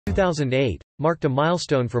2008 marked a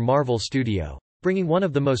milestone for Marvel Studio, bringing one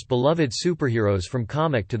of the most beloved superheroes from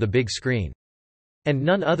comic to the big screen. And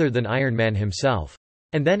none other than Iron Man himself.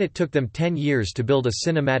 And then it took them 10 years to build a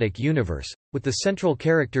cinematic universe, with the central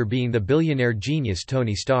character being the billionaire genius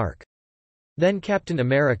Tony Stark. Then Captain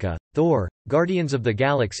America, Thor, Guardians of the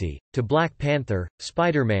Galaxy, to Black Panther,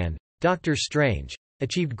 Spider-Man, Doctor Strange,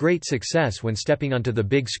 achieved great success when stepping onto the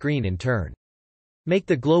big screen in turn. Make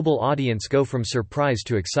the global audience go from surprise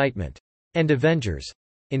to excitement. And Avengers: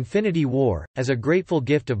 Infinity War, as a grateful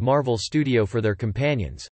gift of Marvel Studio for their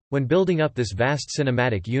companions, when building up this vast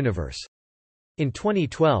cinematic universe. In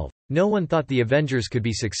 2012, no one thought the Avengers could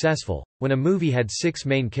be successful, when a movie had 6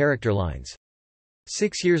 main character lines.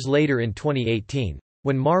 6 years later in 2018,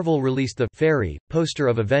 when Marvel released the fairy poster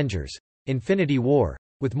of Avengers: Infinity War,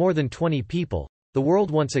 with more than 20 people, the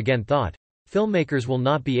world once again thought, filmmakers will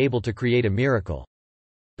not be able to create a miracle.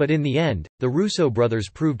 But in the end, the Russo brothers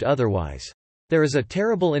proved otherwise. There is a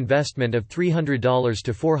terrible investment of $300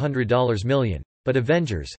 to $400 million, but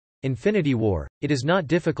Avengers: Infinity War, it is not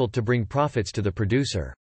difficult to bring profits to the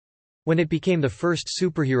producer. When it became the first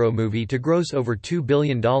superhero movie to gross over $2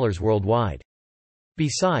 billion worldwide.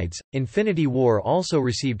 Besides, Infinity War also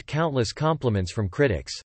received countless compliments from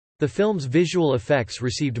critics. The film's visual effects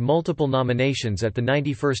received multiple nominations at the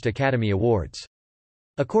 91st Academy Awards.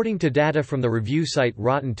 According to data from the review site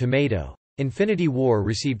Rotten Tomato, Infinity War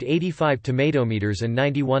received 85 tomatometers and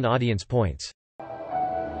 91 audience points.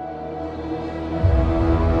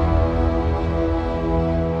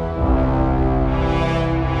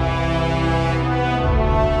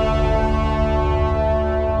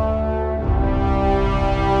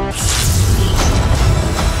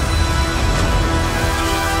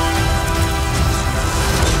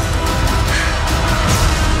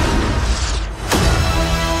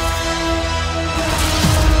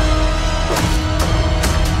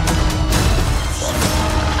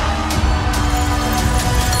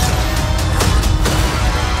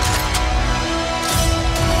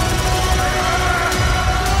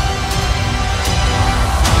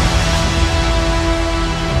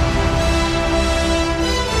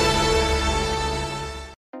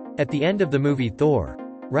 At the end of the movie Thor: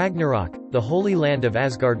 Ragnarok, the Holy Land of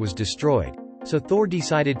Asgard was destroyed, so Thor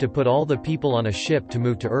decided to put all the people on a ship to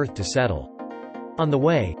move to Earth to settle. On the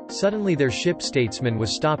way, suddenly their ship Statesman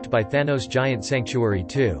was stopped by Thanos' giant sanctuary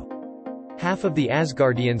too. Half of the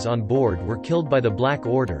Asgardians on board were killed by the Black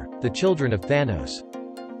Order, the children of Thanos.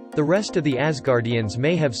 The rest of the Asgardians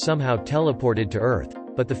may have somehow teleported to Earth,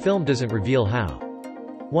 but the film doesn't reveal how.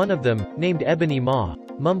 One of them, named Ebony Maw,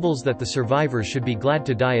 mumbles that the survivors should be glad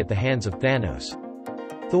to die at the hands of Thanos.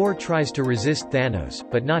 Thor tries to resist Thanos,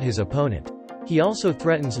 but not his opponent. He also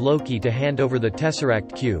threatens Loki to hand over the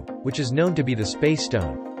Tesseract Cube, which is known to be the Space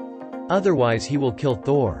Stone. Otherwise he will kill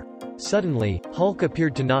Thor. Suddenly, Hulk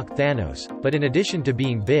appeared to knock Thanos, but in addition to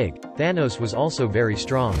being big, Thanos was also very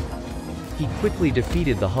strong. He quickly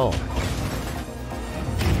defeated the Hulk.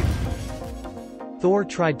 Thor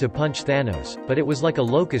tried to punch Thanos, but it was like a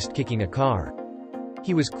locust kicking a car.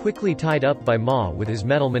 He was quickly tied up by Maw with his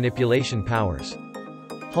metal manipulation powers.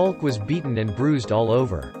 Hulk was beaten and bruised all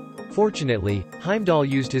over. Fortunately, Heimdall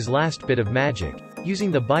used his last bit of magic, using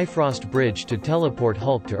the Bifrost Bridge to teleport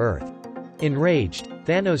Hulk to Earth. Enraged,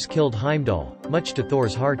 Thanos killed Heimdall, much to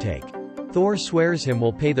Thor's heartache. Thor swears him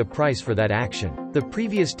will pay the price for that action. The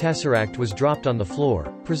previous Tesseract was dropped on the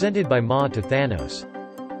floor, presented by Maw to Thanos.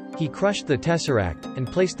 He crushed the Tesseract, and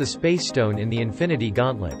placed the Space Stone in the Infinity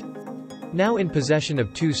Gauntlet. Now in possession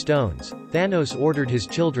of 2 stones, Thanos ordered his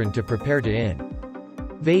children to prepare to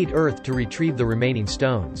invade Earth to retrieve the remaining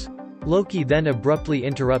stones. Loki then abruptly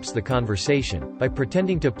interrupts the conversation, by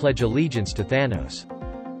pretending to pledge allegiance to Thanos.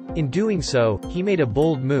 In doing so, he made a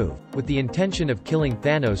bold move, with the intention of killing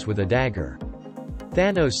Thanos with a dagger.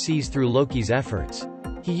 Thanos sees through Loki's efforts.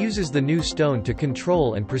 He uses the new stone to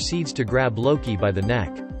control and proceeds to grab Loki by the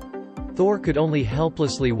neck. Thor could only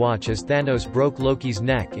helplessly watch as Thanos broke Loki's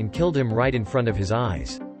neck and killed him right in front of his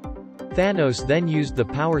eyes. Thanos then used the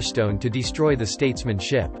Power Stone to destroy the Statesman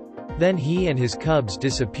ship. Then he and his cubs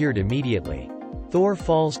disappeared immediately. Thor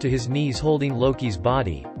falls to his knees holding Loki's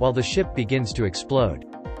body, while the ship begins to explode.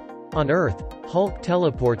 On Earth, Hulk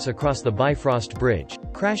teleports across the Bifrost Bridge,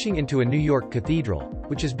 crashing into a New York cathedral,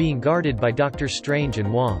 which is being guarded by Doctor Strange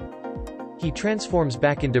and Wong. He transforms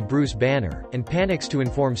back into Bruce Banner, and panics to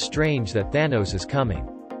inform Strange that Thanos is coming.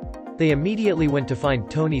 They immediately went to find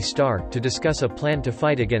Tony Stark to discuss a plan to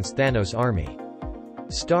fight against Thanos' army.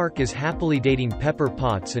 Stark is happily dating Pepper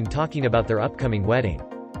Potts and talking about their upcoming wedding.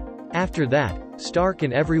 After that, Stark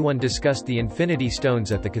and everyone discussed the Infinity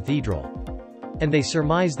Stones at the cathedral. And they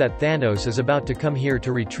surmise that Thanos is about to come here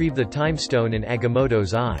to retrieve the Time Stone in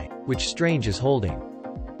Agamotto's eye, which Strange is holding.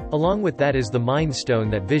 Along with that is the Mind Stone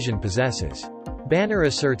that Vision possesses. Banner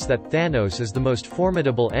asserts that Thanos is the most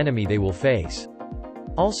formidable enemy they will face.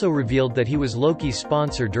 Also revealed that he was Loki's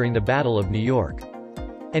sponsor during the Battle of New York.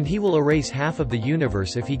 And he will erase half of the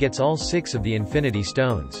universe if he gets all 6 of the Infinity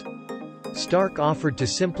Stones. Stark offered to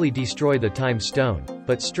simply destroy the Time Stone,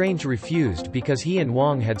 but Strange refused because he and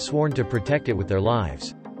Wong had sworn to protect it with their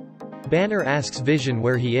lives. Banner asks Vision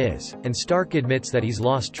where he is, and Stark admits that he's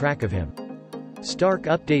lost track of him. Stark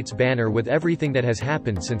updates Banner with everything that has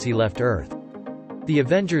happened since he left Earth. The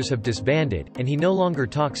Avengers have disbanded, and he no longer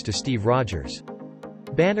talks to Steve Rogers.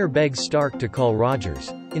 Banner begs Stark to call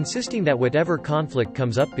Rogers, insisting that whatever conflict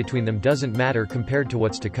comes up between them doesn't matter compared to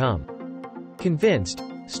what's to come. Convinced,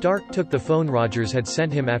 Stark took the phone Rogers had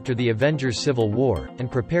sent him after the Avengers Civil War,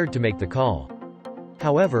 and prepared to make the call.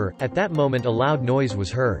 However, at that moment a loud noise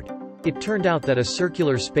was heard. It turned out that a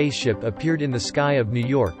circular spaceship appeared in the sky of New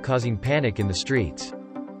York, causing panic in the streets.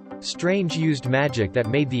 Strange used magic that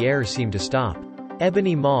made the air seem to stop.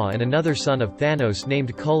 Ebony Maw and another son of Thanos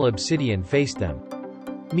named Cull Obsidian faced them.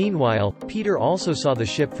 Meanwhile, Peter also saw the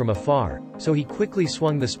ship from afar, so he quickly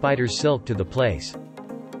swung the spider's silk to the place.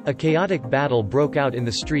 A chaotic battle broke out in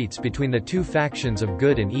the streets between the two factions of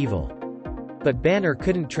good and evil. But Banner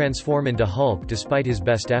couldn't transform into Hulk despite his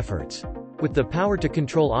best efforts. With the power to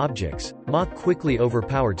control objects, Maw quickly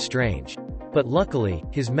overpowered Strange. But luckily,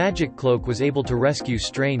 his magic cloak was able to rescue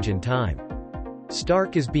Strange in time.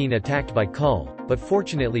 Stark is being attacked by Cull, but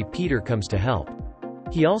fortunately Peter comes to help.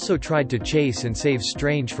 He also tried to chase and save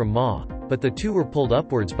Strange from Maw, but the two were pulled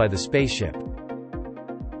upwards by the spaceship.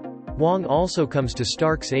 Wong also comes to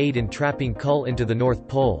Stark's aid in trapping Cull into the North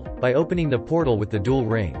Pole, by opening the portal with the dual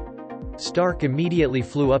ring. Stark immediately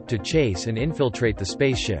flew up to chase and infiltrate the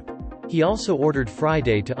spaceship. He also ordered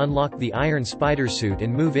Friday to unlock the Iron Spider suit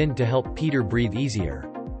and move in to help Peter breathe easier.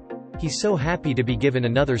 He's so happy to be given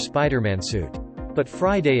another Spider-Man suit. But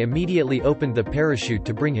Friday immediately opened the parachute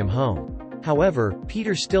to bring him home. However,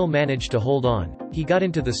 Peter still managed to hold on. He got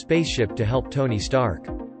into the spaceship to help Tony Stark.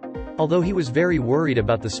 Although he was very worried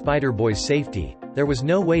about the Spider-Boy's safety, there was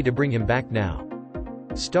no way to bring him back now.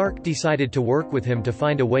 Stark decided to work with him to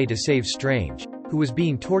find a way to save Strange, who was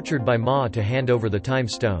being tortured by Maw to hand over the Time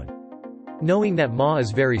Stone. Knowing that Maw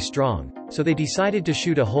is very strong, so they decided to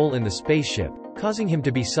shoot a hole in the spaceship, causing him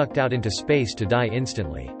to be sucked out into space to die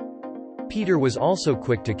instantly. Peter was also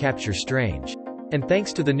quick to capture Strange. And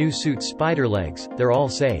thanks to the new suit's spider legs, they're all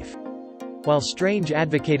safe. While Strange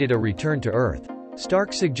advocated a return to Earth,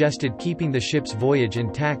 Stark suggested keeping the ship's voyage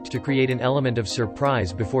intact to create an element of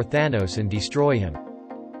surprise before Thanos and destroy him.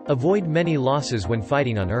 Avoid many losses when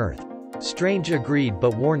fighting on Earth. Strange agreed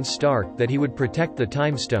but warned Stark that he would protect the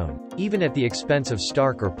Time Stone, even at the expense of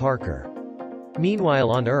Stark or Parker.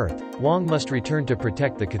 Meanwhile on Earth, Wong must return to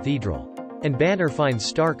protect the cathedral. And Banner finds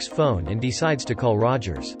Stark's phone and decides to call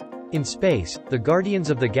Rogers. In space, the Guardians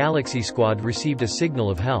of the Galaxy squad received a signal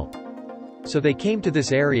of help. So they came to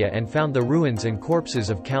this area and found the ruins and corpses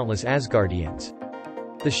of countless Asgardians.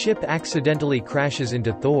 The ship accidentally crashes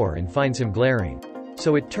into Thor and finds him glaring.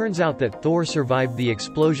 So it turns out that Thor survived the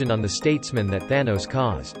explosion on the Statesman that Thanos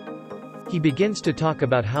caused. He begins to talk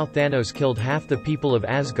about how Thanos killed half the people of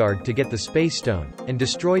Asgard to get the Space Stone, and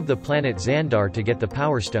destroyed the planet Xandar to get the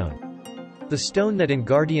Power Stone. The stone that in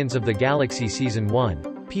Guardians of the Galaxy Season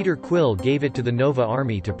 1, Peter Quill gave it to the Nova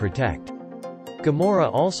Army to protect.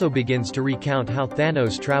 Gamora also begins to recount how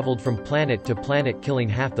Thanos traveled from planet to planet killing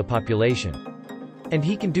half the population. And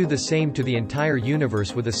he can do the same to the entire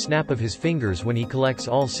universe with a snap of his fingers when he collects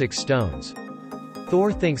all 6 stones.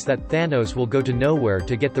 Thor thinks that Thanos will go to nowhere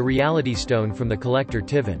to get the Reality Stone from the Collector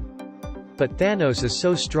Tivin. But Thanos is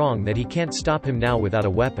so strong that he can't stop him now without a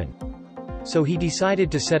weapon. So he decided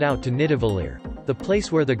to set out to Nidavellir, the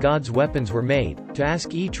place where the gods' weapons were made, to ask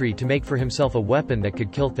Eitri to make for himself a weapon that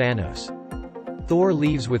could kill Thanos. Thor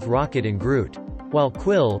leaves with Rocket and Groot. While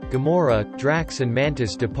Quill, Gamora, Drax and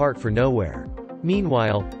Mantis depart for nowhere.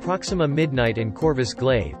 Meanwhile, Proxima Midnight and Corvus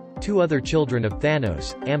Glaive, 2 other children of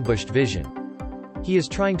Thanos, ambushed Vision. He is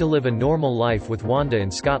trying to live a normal life with Wanda in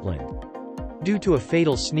Scotland. Due to a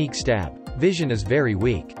fatal sneak stab, Vision is very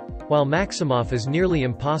weak. While Maximoff is nearly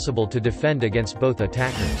impossible to defend against both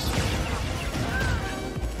attackers.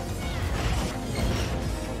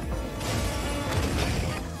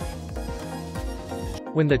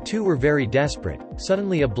 When the two were very desperate,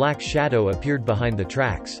 suddenly a black shadow appeared behind the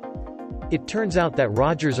tracks. It turns out that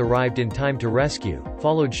Rogers arrived in time to rescue,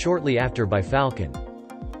 followed shortly after by Falcon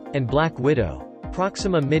and Black Widow.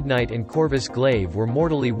 Proxima Midnight and Corvus Glaive were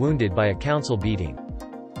mortally wounded by a council beating.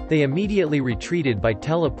 They immediately retreated by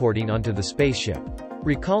teleporting onto the spaceship.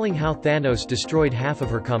 Recalling how Thanos destroyed half of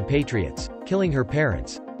her compatriots, killing her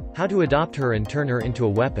parents, how to adopt her and turn her into a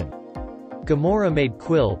weapon. Gamora made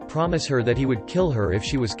Quill promise her that he would kill her if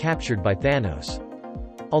she was captured by Thanos.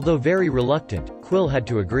 Although very reluctant, Quill had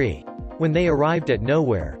to agree. When they arrived at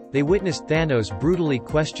Nowhere, they witnessed Thanos brutally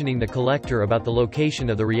questioning the Collector about the location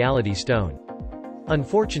of the Reality Stone.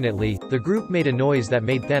 Unfortunately, the group made a noise that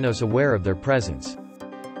made Thanos aware of their presence.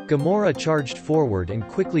 Gamora charged forward and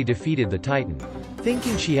quickly defeated the Titan.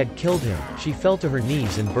 Thinking she had killed him, she fell to her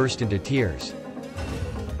knees and burst into tears.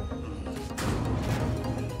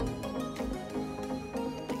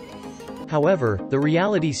 However, the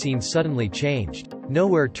reality scene suddenly changed.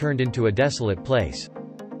 Nowhere turned into a desolate place.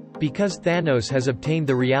 Because Thanos has obtained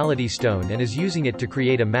the Reality Stone and is using it to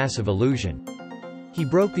create a massive illusion. He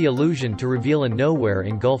broke the illusion to reveal a Nowhere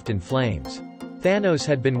engulfed in flames. Thanos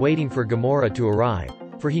had been waiting for Gamora to arrive,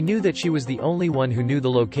 for he knew that she was the only one who knew the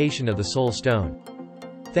location of the Soul Stone.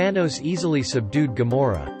 Thanos easily subdued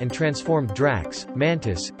Gamora, and transformed Drax,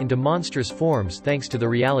 Mantis, into monstrous forms thanks to the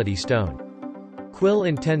Reality Stone. Quill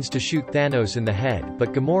intends to shoot Thanos in the head,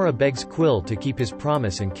 but Gamora begs Quill to keep his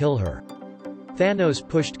promise and kill her. Thanos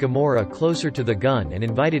pushed Gamora closer to the gun and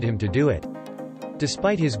invited him to do it.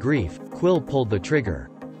 Despite his grief, Quill pulled the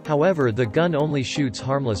trigger. However, the gun only shoots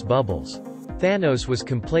harmless bubbles. Thanos was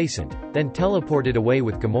complacent, then teleported away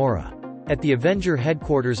with Gamora. At the Avenger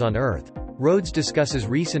headquarters on Earth, Rhodes discusses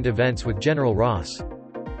recent events with General Ross.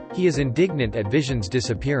 He is indignant at Vision's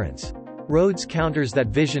disappearance. Rhodes counters that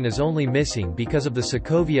Vision is only missing because of the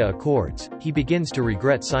Sokovia Accords. He begins to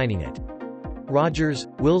regret signing it. Rogers,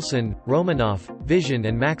 Wilson, Romanoff, Vision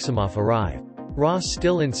and Maximoff arrive. Ross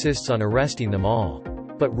still insists on arresting them all.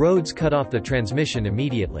 But Rhodes cut off the transmission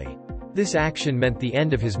immediately. This action meant the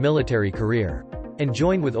end of his military career. And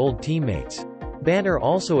joined with old teammates. Banner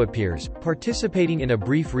also appears, participating in a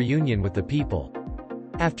brief reunion with the people.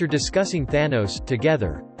 After discussing Thanos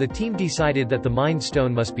together, the team decided that the Mind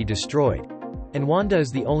Stone must be destroyed. And Wanda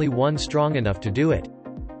is the only one strong enough to do it.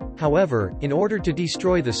 However, in order to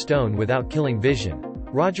destroy the stone without killing Vision,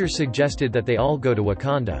 Rogers suggested that they all go to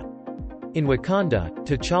Wakanda. In Wakanda,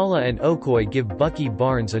 T'Challa and Okoye give Bucky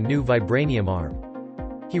Barnes a new vibranium arm.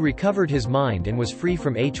 He recovered his mind and was free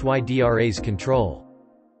from HYDRA's control.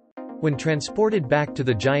 When transported back to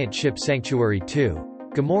the giant ship Sanctuary 2,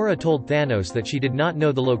 Gamora told Thanos that she did not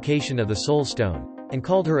know the location of the Soul Stone, and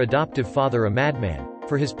called her adoptive father a madman,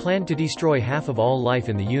 for his plan to destroy half of all life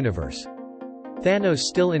in the universe. Thanos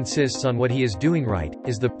still insists on what he is doing right,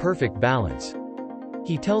 is the perfect balance.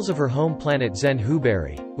 He tells of her home planet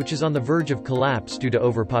Zen-Huberi, which is on the verge of collapse due to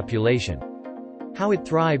overpopulation. How it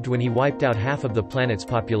thrived when he wiped out half of the planet's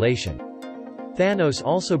population. Thanos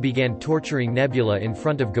also began torturing Nebula in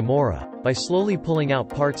front of Gamora, by slowly pulling out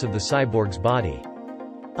parts of the cyborg's body.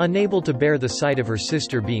 Unable to bear the sight of her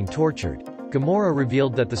sister being tortured, Gamora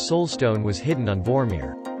revealed that the Soul Stone was hidden on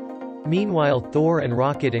Vormir. Meanwhile, Thor and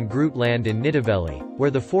Rocket and Groot land in Nidavelli,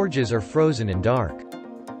 where the forges are frozen and dark.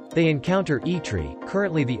 They encounter Eitri,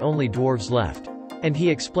 currently the only dwarves left. And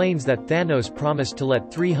he explains that Thanos promised to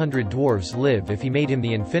let 300 dwarves live if he made him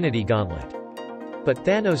the Infinity Gauntlet. But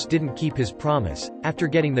Thanos didn't keep his promise. After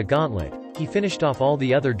getting the gauntlet, he finished off all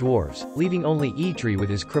the other dwarves, leaving only Eitri with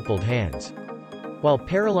his crippled hands. While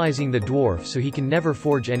paralyzing the dwarf so he can never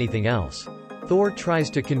forge anything else. Thor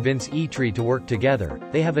tries to convince Eitri to work together.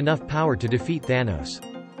 They have enough power to defeat Thanos.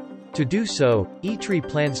 To do so, Eitri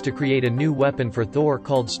plans to create a new weapon for Thor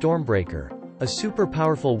called Stormbreaker, a super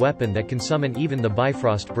powerful weapon that can summon even the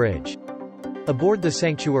Bifrost Bridge. Aboard the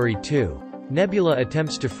Sanctuary 2, Nebula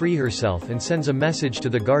attempts to free herself and sends a message to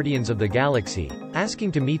the Guardians of the Galaxy,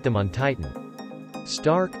 asking to meet them on Titan.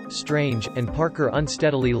 Stark, Strange, and Parker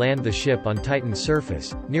unsteadily land the ship on Titan's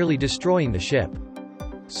surface, nearly destroying the ship.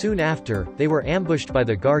 Soon after, they were ambushed by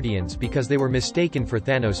the Guardians because they were mistaken for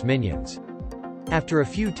Thanos' minions. After a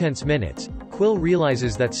few tense minutes, Quill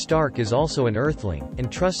realizes that Stark is also an Earthling,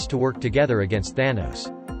 and trusts to work together against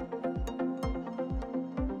Thanos.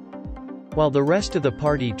 While the rest of the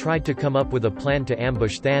party tried to come up with a plan to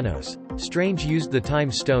ambush Thanos, Strange used the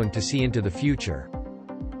Time Stone to see into the future.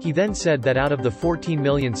 He then said that out of the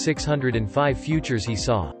 14,605 futures he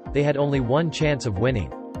saw, they had only one chance of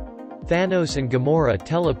winning. Thanos and Gamora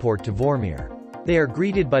teleport to Vormir. They are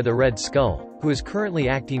greeted by the Red Skull, who is currently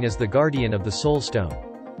acting as the guardian of the Soul Stone.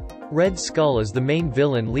 Red Skull is the main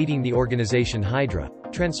villain leading the organization Hydra,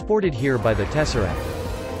 transported here by the Tesseract.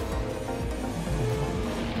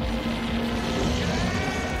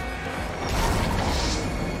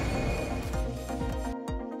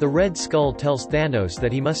 The Red Skull tells Thanos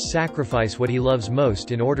that he must sacrifice what he loves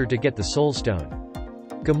most in order to get the Soul Stone.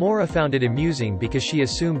 Gamora found it amusing because she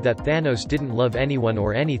assumed that Thanos didn't love anyone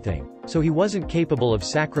or anything, so he wasn't capable of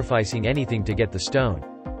sacrificing anything to get the stone.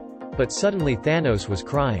 But suddenly Thanos was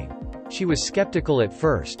crying. She was skeptical at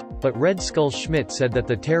first, but Red Skull Schmidt said that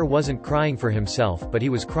the Tear wasn't crying for himself but he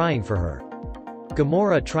was crying for her.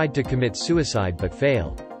 Gamora tried to commit suicide but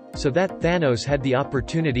failed. So that Thanos had the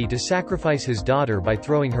opportunity to sacrifice his daughter by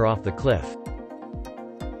throwing her off the cliff.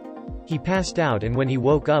 He passed out and when he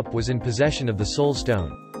woke up was in possession of the Soul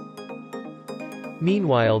Stone.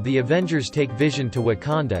 Meanwhile, the Avengers take Vision to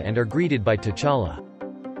Wakanda and are greeted by T'Challa.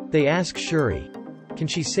 They ask Shuri, can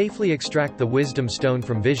she safely extract the Wisdom Stone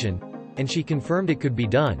from Vision? And she confirmed it could be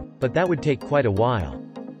done, but that would take quite a while.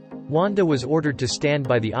 Wanda was ordered to stand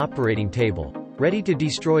by the operating table, ready to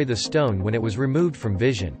destroy the stone when it was removed from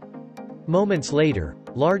Vision. Moments later,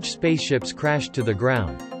 large spaceships crashed to the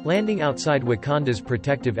ground, landing outside Wakanda's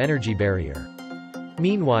protective energy barrier.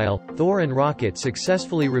 Meanwhile, Thor and Rocket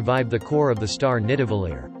successfully revived the core of the star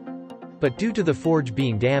Nidavellir. But due to the forge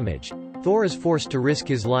being damaged, Thor is forced to risk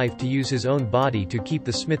his life to use his own body to keep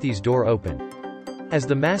the smithy's door open. As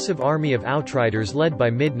the massive army of Outriders led by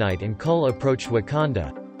Midnight and Kull approached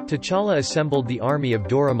Wakanda, T'Challa assembled the army of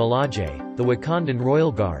Dora Milaje, the Wakandan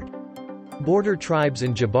royal guard. Border tribes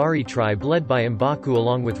and Jabari tribe led by M'Baku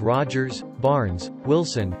along with Rogers, Barnes,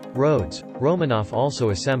 Wilson, Rhodes, Romanoff also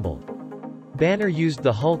assembled. Banner used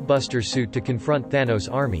the Hulkbuster suit to confront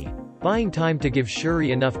Thanos' army, buying time to give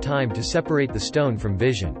Shuri enough time to separate the stone from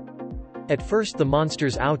Vision. At first the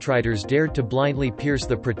monster's Outriders dared to blindly pierce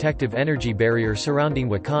the protective energy barrier surrounding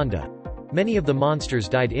Wakanda. Many of the monsters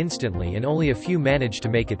died instantly and only a few managed to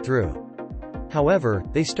make it through. However,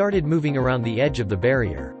 they started moving around the edge of the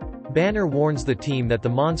barrier. Banner warns the team that the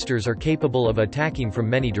monsters are capable of attacking from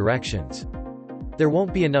many directions. There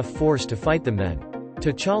won't be enough force to fight them then.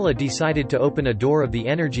 T'Challa decided to open a door of the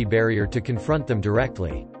energy barrier to confront them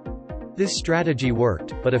directly. This strategy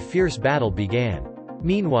worked, but a fierce battle began.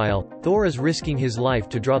 Meanwhile, Thor is risking his life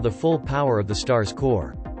to draw the full power of the star's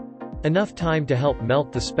core. Enough time to help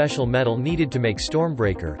melt the special metal needed to make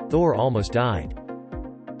Stormbreaker. Thor almost died.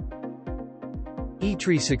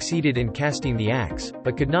 Eitri succeeded in casting the axe,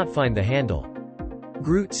 but could not find the handle.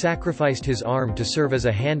 Groot sacrificed his arm to serve as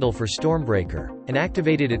a handle for Stormbreaker, and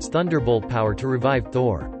activated its Thunderbolt power to revive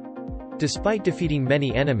Thor. Despite defeating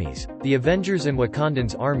many enemies, the Avengers and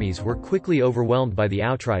Wakandan's armies were quickly overwhelmed by the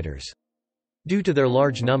Outriders. Due to their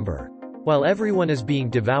large number, while everyone is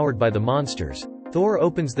being devoured by the monsters, Thor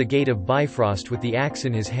opens the gate of Bifrost with the axe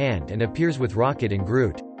in his hand and appears with Rocket and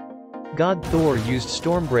Groot. God Thor used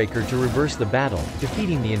Stormbreaker to reverse the battle,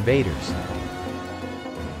 defeating the invaders.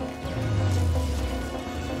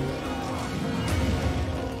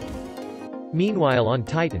 Meanwhile on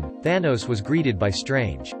Titan, Thanos was greeted by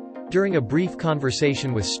Strange. During a brief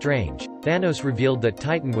conversation with Strange, Thanos revealed that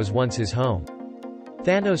Titan was once his home.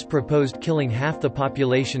 Thanos proposed killing half the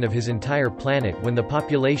population of his entire planet when the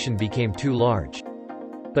population became too large.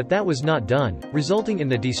 But that was not done, resulting in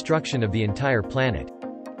the destruction of the entire planet.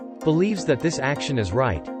 Believes that this action is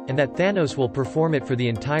right, and that Thanos will perform it for the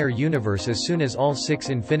entire universe as soon as all 6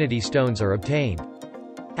 Infinity Stones are obtained.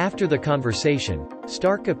 After the conversation,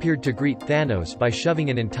 Stark appeared to greet Thanos by shoving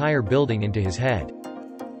an entire building into his head.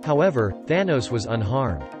 However, Thanos was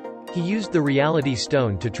unharmed. He used the Reality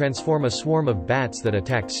Stone to transform a swarm of bats that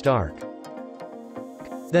attacked Stark.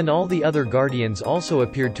 Then all the other Guardians also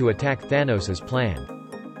appeared to attack Thanos as planned.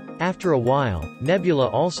 After a while, Nebula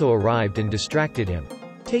also arrived and distracted him.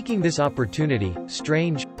 Taking this opportunity,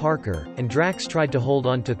 Strange, Parker, and Drax tried to hold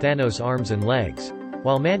on to Thanos' arms and legs,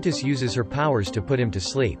 while Mantis uses her powers to put him to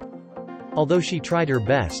sleep. Although she tried her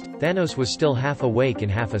best, Thanos was still half awake and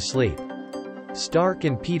half asleep. Stark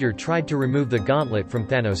and Peter tried to remove the gauntlet from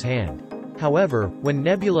Thanos' hand. However, when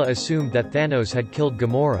Nebula assumed that Thanos had killed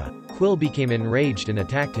Gamora, Quill became enraged and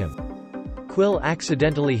attacked him. Quill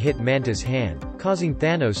accidentally hit Mantis' hand, causing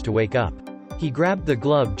Thanos to wake up. He grabbed the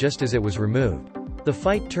glove just as it was removed. The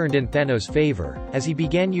fight turned in Thanos' favor, as he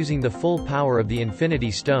began using the full power of the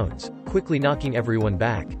Infinity Stones, quickly knocking everyone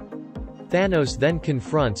back. Thanos then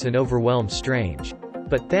confronts and overwhelms Strange.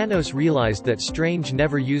 But Thanos realized that Strange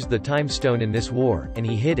never used the Time Stone in this war, and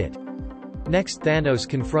he hid it. Next Thanos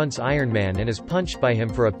confronts Iron Man and is punched by him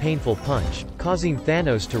for a painful punch, causing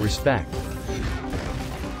Thanos to respect.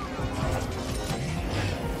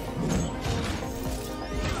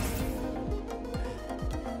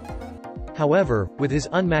 However, with his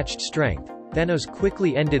unmatched strength, Thanos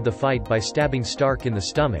quickly ended the fight by stabbing Stark in the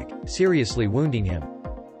stomach, seriously wounding him.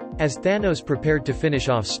 As Thanos prepared to finish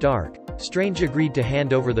off Stark, Strange agreed to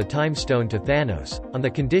hand over the Time Stone to Thanos, on the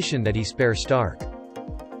condition that he spare Stark.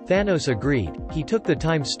 Thanos agreed. He took the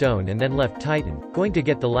Time Stone and then left Titan, going to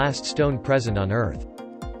get the last stone present on Earth.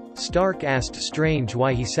 Stark asked Strange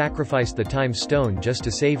why he sacrificed the Time Stone just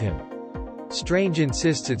to save him. Strange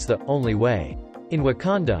insists it's the only way. In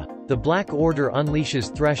Wakanda, the Black Order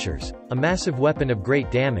unleashes Threshers, a massive weapon of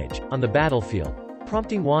great damage, on the battlefield,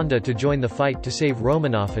 prompting Wanda to join the fight to save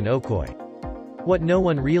Romanoff and Okoye. What no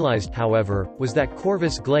one realized, however, was that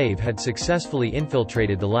Corvus Glaive had successfully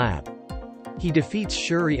infiltrated the lab. He defeats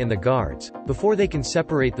Shuri and the guards, before they can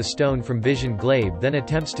separate the stone from Vision. Glaive then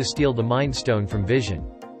attempts to steal the Mind Stone from Vision.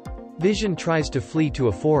 Vision tries to flee to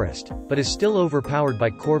a forest, but is still overpowered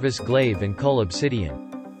by Corvus Glaive and Cull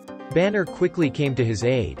Obsidian. Banner quickly came to his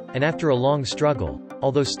aid, and after a long struggle,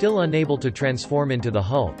 although still unable to transform into the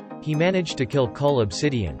Hulk, he managed to kill Cull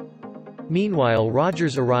Obsidian. Meanwhile,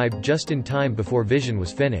 Rogers arrived just in time before Vision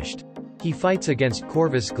was finished. He fights against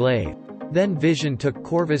Corvus Glaive. Then Vision took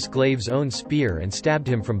Corvus Glaive's own spear and stabbed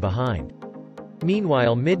him from behind.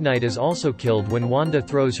 Meanwhile, Midnight is also killed when Wanda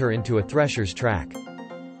throws her into a Thresher's track.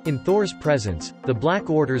 In Thor's presence, the Black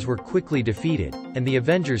Orders were quickly defeated, and the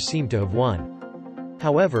Avengers seem to have won.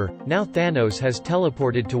 However, now Thanos has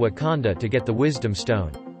teleported to Wakanda to get the Wisdom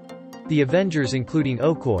Stone. The Avengers, including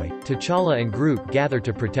Okoye, T'Challa and Groot, gather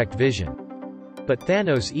to protect Vision. But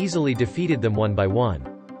Thanos easily defeated them one by one.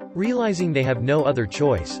 Realizing they have no other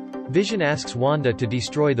choice, Vision asks Wanda to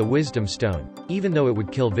destroy the Wisdom Stone, even though it would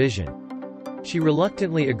kill Vision. She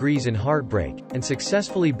reluctantly agrees in heartbreak, and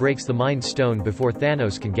successfully breaks the Mind Stone before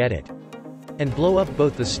Thanos can get it, and blow up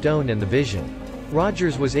both the stone and the Vision.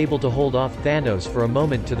 Rogers was able to hold off Thanos for a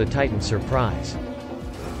moment to the Titan's surprise.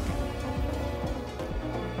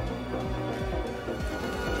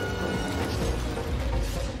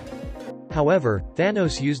 However,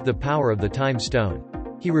 Thanos used the power of the Time Stone.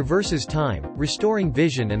 He reverses time, restoring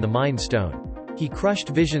Vision and the Mind Stone. He crushed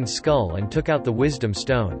Vision's skull and took out the Wisdom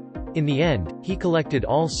Stone. In the end, he collected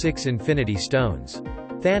all 6 Infinity Stones.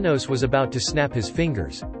 Thanos was about to snap his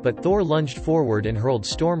fingers, but Thor lunged forward and hurled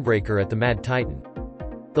Stormbreaker at the Mad Titan.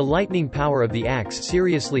 The lightning power of the axe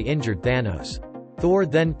seriously injured Thanos. Thor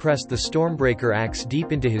then pressed the Stormbreaker axe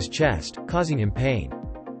deep into his chest, causing him pain.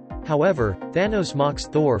 However, Thanos mocks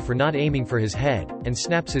Thor for not aiming for his head, and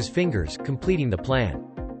snaps his fingers, completing the plan.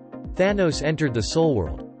 Thanos entered the Soul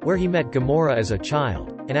World, where he met Gamora as a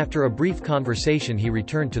child, and after a brief conversation he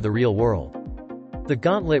returned to the real world. The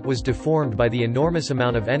gauntlet was deformed by the enormous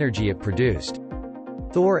amount of energy it produced.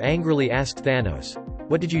 Thor angrily asked Thanos,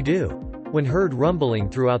 "What did you do?" when heard rumbling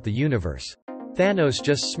throughout the universe. Thanos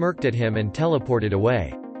just smirked at him and teleported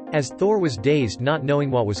away. As Thor was dazed, not knowing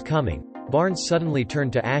what was coming, Barnes suddenly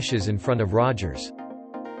turned to ashes in front of Rogers.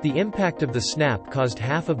 The impact of the snap caused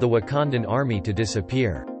half of the Wakandan army to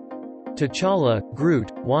disappear. T'Challa,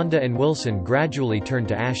 Groot, Wanda and Wilson gradually turned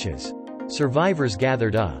to ashes. Survivors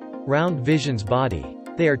gathered around Vision's body.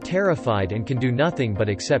 They are terrified and can do nothing but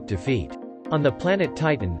accept defeat. On the planet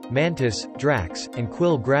Titan, Mantis, Drax, and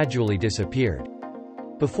Quill gradually disappeared.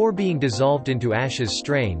 Before being dissolved into ashes,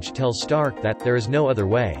 Strange tells Stark that there is no other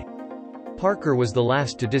way. Parker was the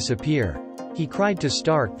last to disappear. He cried to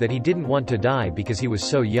Stark that he didn't want to die because he was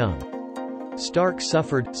so young. Stark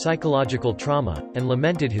suffered psychological trauma, and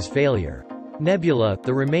lamented his failure. Nebula,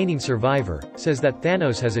 the remaining survivor, says that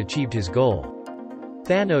Thanos has achieved his goal.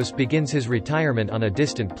 Thanos begins his retirement on a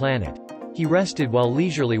distant planet. He rested while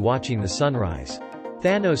leisurely watching the sunrise.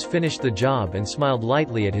 Thanos finished the job and smiled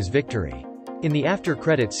lightly at his victory. In the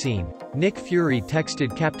after-credits scene, Nick Fury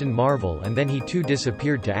texted Captain Marvel and then he too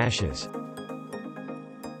disappeared to ashes.